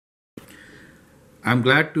I'm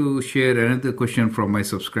glad to share another question from my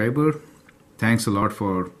subscriber. Thanks a lot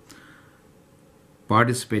for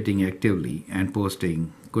participating actively and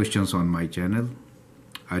posting questions on my channel.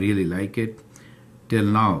 I really like it. Till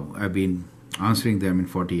now, I've been answering them in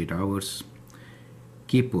 48 hours.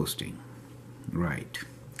 Keep posting. Right.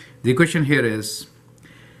 The question here is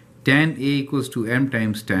tan A equals to m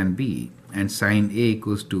times tan B and sin A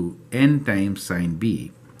equals to n times sin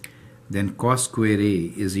B. Then cos square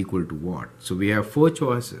A is equal to what? So we have four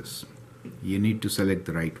choices. You need to select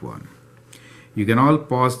the right one. You can all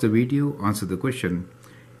pause the video, answer the question,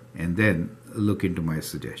 and then look into my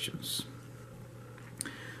suggestions.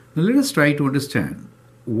 Now let us try to understand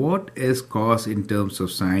what is cos in terms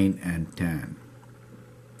of sine and tan.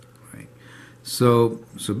 Right. So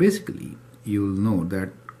basically, you will know that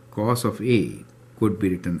cos of A could be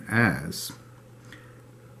written as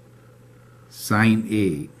sine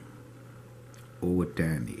A over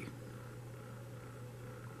tan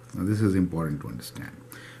A. Now this is important to understand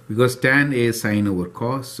because tan A is sine over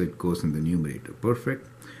cos, so it goes in the numerator. Perfect.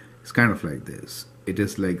 It's kind of like this. It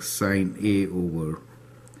is like sine A over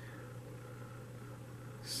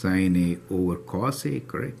cos A,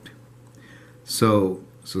 correct? So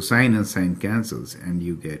sine and sine cancels and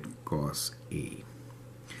you get cos A.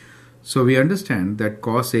 So we understand that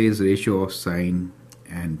cos A is ratio of sine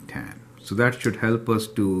and tan. So that should help us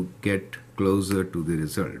to get closer to the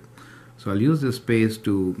result. So I'll use this space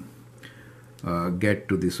to get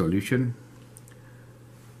to the solution.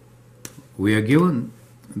 We are given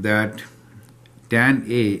that tan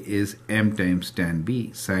A is m times tan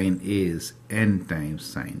B, sin A is n times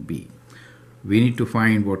sin B. We need to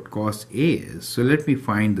find what cos A is. So let me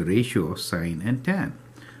find the ratio of sine and tan.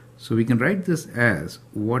 So we can write this as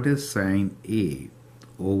what is sine A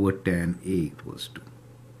over tan A equals to.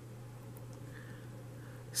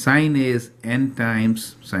 Sine A is n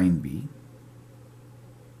times sin B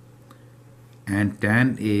and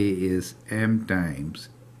tan A is m times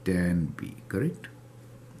tan B, correct?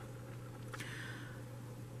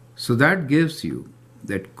 So that gives you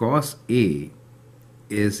that cos A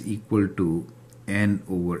is equal to n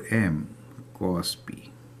over m cos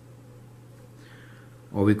B.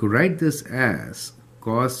 Or we could write this as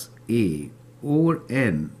cos A over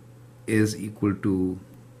n is equal to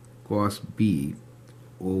cos B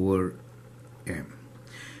over m.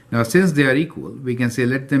 Now since they are equal, we can say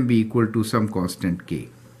let them be equal to some constant k.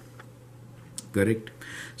 Correct?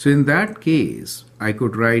 So in that case, I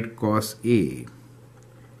could write cos A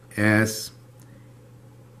as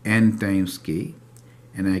n times k,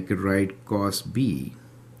 and I could write cos B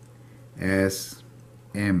as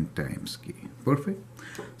m times k. Perfect.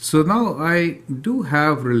 So now I do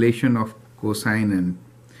have relation of cosine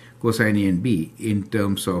A and B in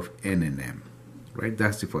terms of n and m. Right?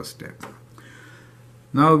 That's the first step.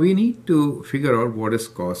 Now we need to figure out what is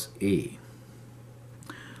cos A.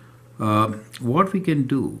 What we can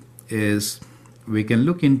do is we can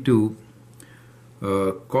look into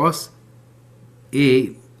cos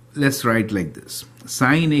A. Let's write like this.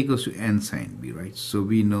 Sin A equals to n sin B, right? So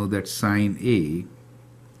we know that sin A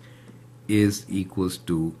is equals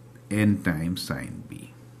to n times sin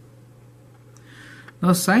B.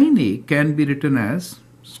 Now sin A can be written as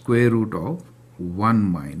square root of 1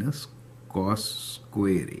 minus cos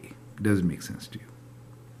square A. Does make sense to you?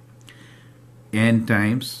 N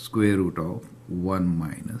times square root of 1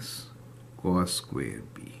 minus cos square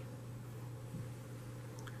B.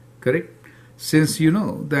 Correct? Since you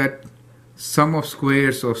know that sum of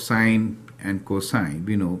squares of sine and cosine,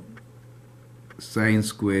 we know sine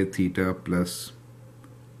square theta plus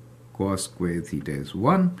cos square theta is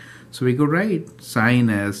 1. So we could write sine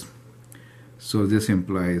as, so this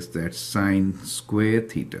implies that sine square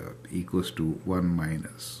theta equals to 1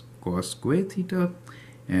 minus cos square theta,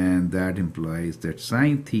 and that implies that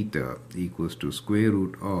sine theta equals to square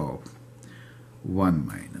root of 1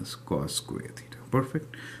 minus cos square theta.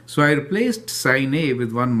 Perfect. So I replaced sine A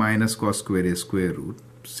with 1 minus cos square A square root.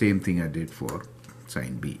 Same thing I did for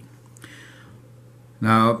sine B.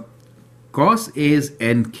 Now cos A is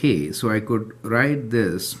nk, so I could write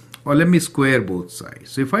this, or let me square both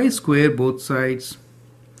sides. So if I square both sides,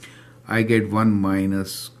 I get 1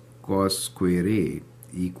 minus cos square A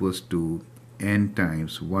equals to n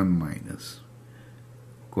times 1 minus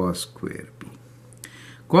cos square B.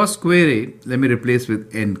 Cos square A, let me replace with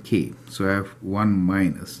nk. So I have 1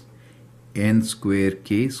 minus n square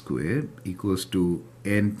k square equals to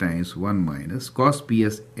n times 1 minus cos B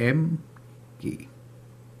as mk.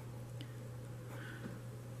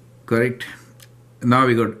 Correct? Now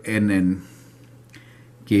we got n and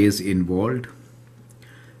k is involved.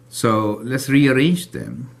 So let's rearrange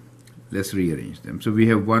them. let's rearrange them. So we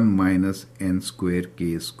have 1 minus n square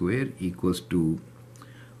k square equals to,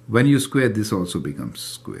 when you square, this also becomes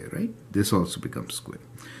square, right? This also becomes square.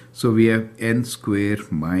 So we have n square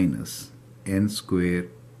minus n square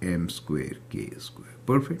m square k square.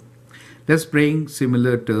 Perfect. Let's bring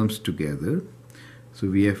similar terms together. So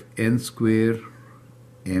we have n square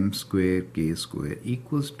m square k square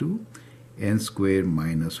equals to n square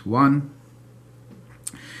minus 1.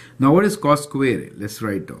 Now what is cos square a? Let's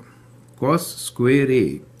write down. Cos square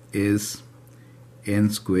a is n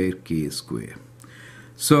square k square.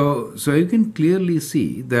 So you can clearly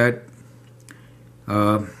see that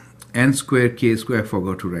n square k square, I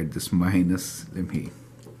forgot to write this minus,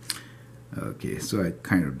 okay, so I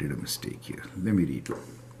kind of did a mistake here. Let me redo.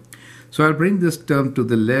 So I'll bring this term to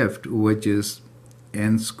the left, which is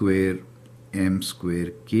n square m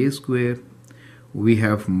square k square. We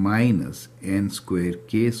have minus n square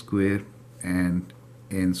k square and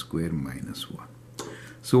n square minus 1.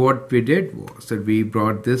 So what we did was that we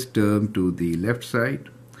brought this term to the left side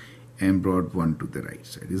and brought 1 to the right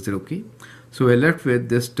side. Is that okay? So we're left with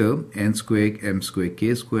this term n square m square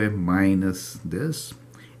k square minus this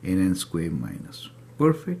and n square minus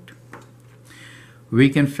 1. Perfect. We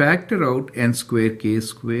can factor out n square k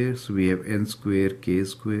square. So we have n square k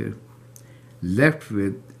square left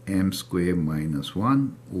with m square minus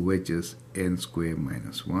 1, which is n square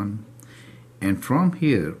minus 1. And from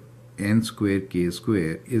here, n square k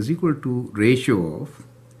square is equal to ratio of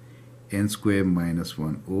n square minus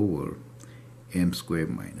 1 over m square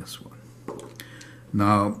minus 1.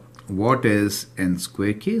 Now, what is n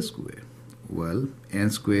square k square? Well, n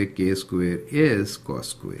square k square is cos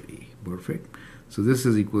square a. Perfect. So this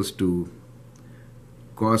is equals to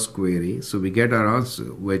cos square a. So we get our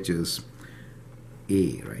answer, which is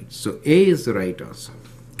a, right? So a is the right answer.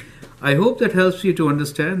 I hope that helps you to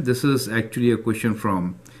understand. This is actually a question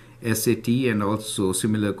from SAT, and also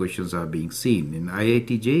similar questions are being seen in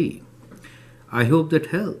IIT JEE. I hope that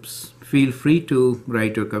helps. Feel free to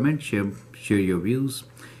write your comment, share your views,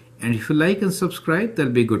 and if you like and subscribe,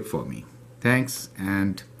 that'll be good for me. Thanks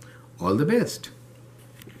and all the best.